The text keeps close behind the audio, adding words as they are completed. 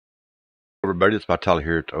Everybody, it's Tyler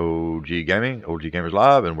here at OG Gaming, OG Gamers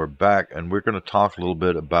Live, and we're back, and we're going to talk a little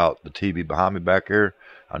bit about the TV behind me back here.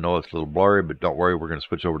 I know it's a little blurry, but don't worry, we're going to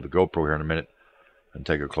switch over to the GoPro here in a minute and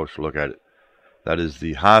take a closer look at it. That is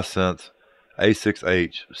the Hisense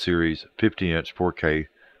A6H Series 50-inch 4K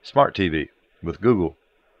smart TV with Google.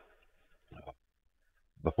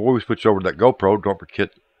 Before we switch over to that GoPro, don't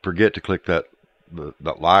forget to click that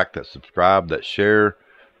like, that subscribe, that share.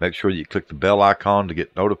 Make sure that you click the bell icon to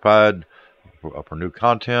get notified for new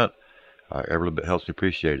content. Every little bit helps me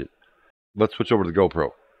appreciate it. Let's switch over to the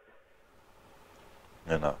GoPro.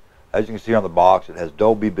 And as you can see on the box, it has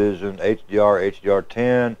Dolby Vision, HDR,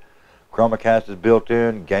 HDR10, Chromacast is built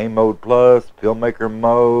in, Game Mode Plus, Filmmaker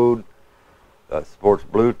Mode, supports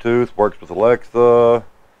Bluetooth, works with Alexa,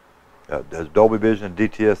 has Dolby Vision,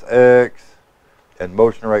 DTS:X, and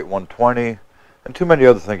motion rate 120, and too many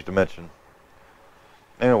other things to mention.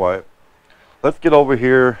 Anyway, let's get over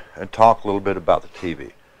here and talk a little bit about the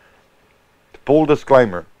TV. Full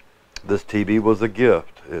disclaimer, this TV was a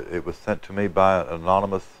gift. It was sent to me by an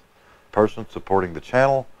anonymous person supporting the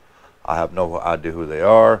channel. I have no idea who they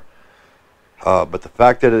are. But the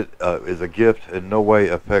fact that it is a gift in no way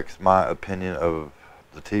affects my opinion of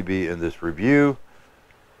the TV in this review.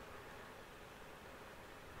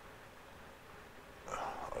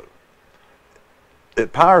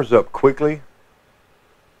 It powers up quickly.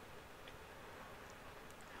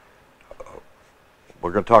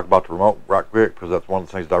 We're going to talk about the remote right quick because that's one of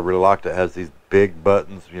the things that I really liked. It has these big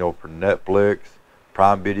buttons, you know, for Netflix,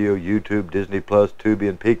 Prime Video, YouTube, Disney Plus, Tubi,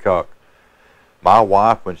 and Peacock. My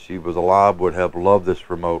wife, when she was alive, would have loved this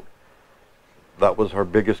remote. That was her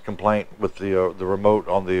biggest complaint with the remote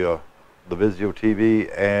on the Vizio TV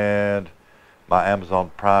and my Amazon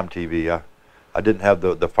Prime TV. I didn't have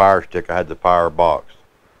the Fire Stick. I had the Fire Box,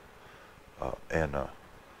 and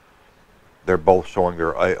they're both showing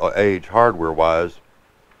their age hardware-wise.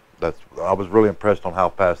 I was really impressed on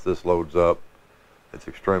how fast this loads up. It's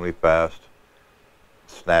extremely fast,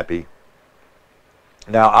 snappy.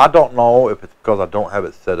 Now, I don't know if it's because I don't have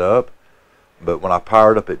it set up, but when I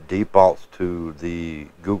power it up, it defaults to the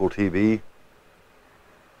Google TV.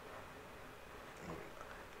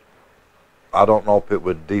 I don't know if it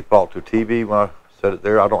would default to TV when I set it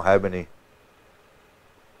there. I don't have an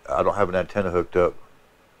antenna hooked up.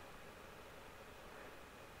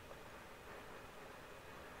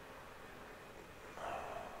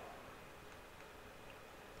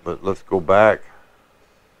 But let's go back.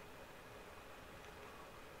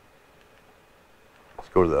 Let's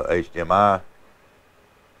go to the HDMI.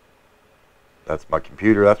 That's my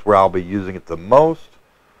computer. That's where I'll be using it the most,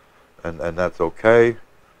 and that's okay.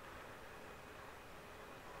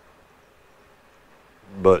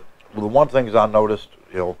 But the one thing I noticed,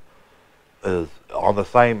 you know, is on the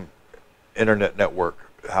same internet network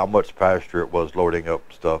how much faster it was loading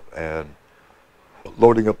up stuff and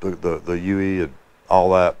loading up the UE and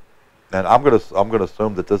all that. And I'm gonna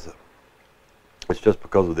assume that it's just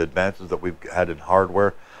because of the advances that we've had in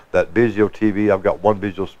hardware. That Vizio TV, I've got one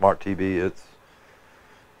Vizio Smart TV. It's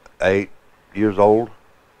 8 years old,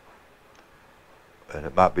 and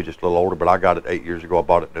it might be just a little older, but I got it 8 years ago. I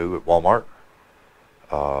bought it new at Walmart.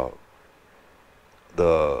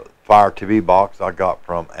 The Fire TV box I got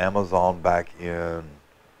from Amazon back in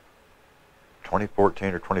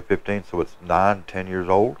 2014 or 2015, so it's 9-10 years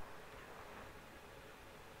old.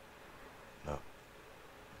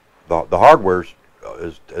 The hardware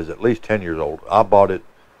is at least 10 years old. I bought it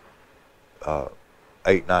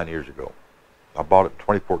 8-9 years ago. I bought it in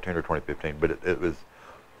 2014 or 2015, but it was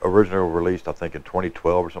originally released, I think, in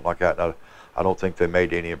 2012 or something like that. Now, I don't think they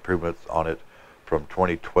made any improvements on it from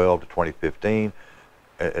 2012 to 2015.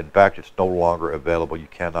 In fact, it's no longer available. You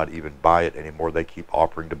cannot even buy it anymore. They keep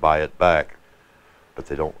offering to buy it back, but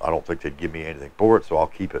they don't. I don't think they'd give me anything for it, so I'll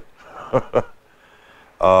keep it.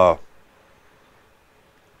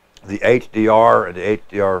 The HDR and the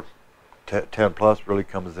HDR 10 Plus really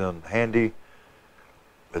comes in handy.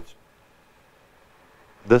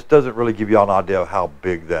 This doesn't really give you an idea of how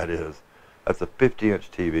big that is. That's a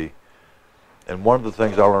 50-inch TV. And one of the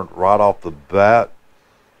things I learned right off the bat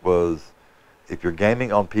was if you're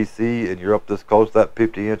gaming on PC and you're up this close, that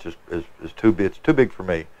 50-inch is too big. It's too big for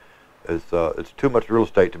me. It's too much real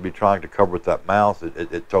estate to be trying to cover with that mouse.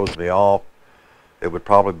 It throws me off. It would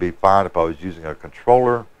probably be fine if I was using a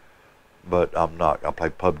controller, but I'm not. I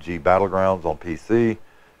play PUBG Battlegrounds on PC,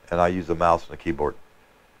 and I use a mouse and a keyboard.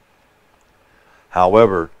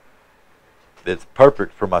 However, it's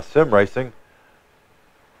perfect for my sim racing,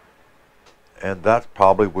 and that's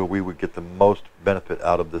probably where we would get the most benefit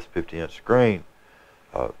out of this 50-inch screen.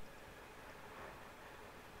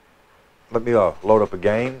 Let me load up a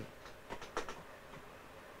game.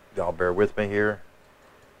 Y'all bear with me here.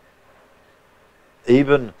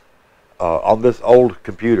 Even on this old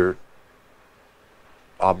computer,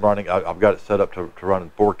 I've got it set up to run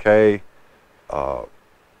in 4K. I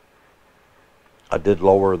did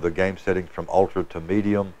lower the game settings from ultra to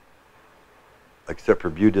medium, except for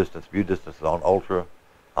view distance. View distance is on ultra.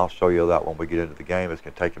 I'll show you that when we get into the game. It's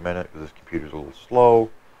going to take a minute because this computer's a little slow.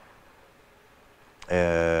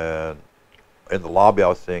 And in the lobby, I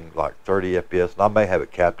was seeing like 30 FPS, and I may have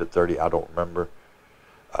it capped at 30. I don't remember.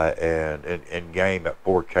 And in game at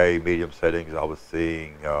 4K medium settings, I was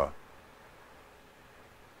seeing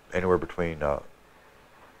anywhere between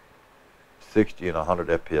 60 and 100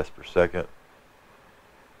 FPS per second.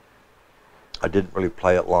 I didn't really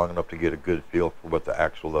play it long enough to get a good feel for what the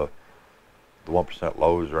 1%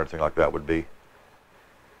 lows or anything like that would be.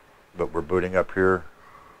 But we're booting up here.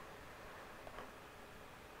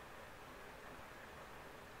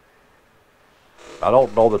 I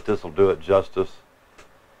don't know that this will do it justice.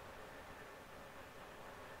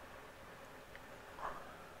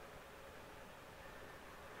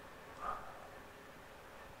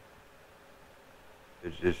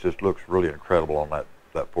 It just looks really incredible on that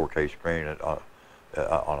 4K screen on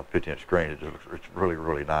a 50-inch screen. It's really,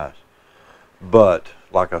 really nice. But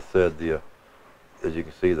like I said, as you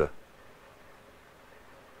can see, there's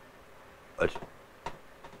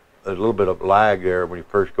a little bit of lag there when you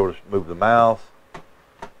first go to move the mouse,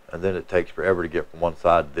 and then it takes forever to get from one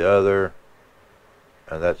side to the other.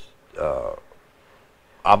 And that's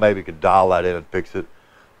I maybe could dial that in and fix it.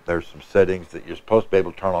 There's some settings that you're supposed to be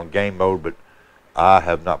able to turn on game mode, but I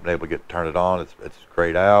have not been able to turn it on. It's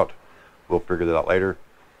grayed out. We'll figure that out later.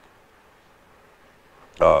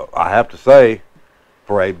 I have to say,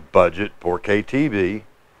 for a budget 4K TV,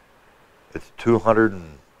 it's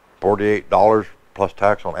 $248 plus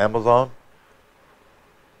tax on Amazon.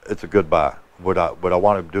 It's a good buy. Would I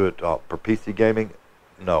want to do it for PC gaming?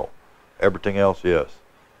 No. Everything else, yes.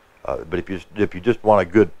 But if you just want a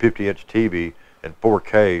good 50-inch TV in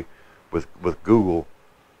 4K with Google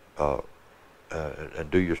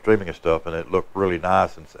and do your streaming and stuff, and it looked really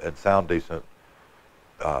nice and sound decent,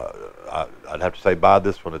 I'd have to say buy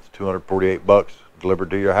this one. It's $248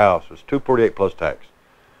 delivered to your house. It's $248 plus tax.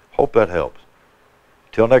 Hope that helps.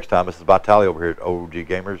 Till next time, this is Vitali over here at OG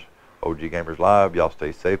Gamers Live. Y'all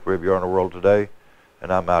stay safe wherever you are in the world today,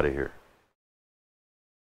 and I'm out of here.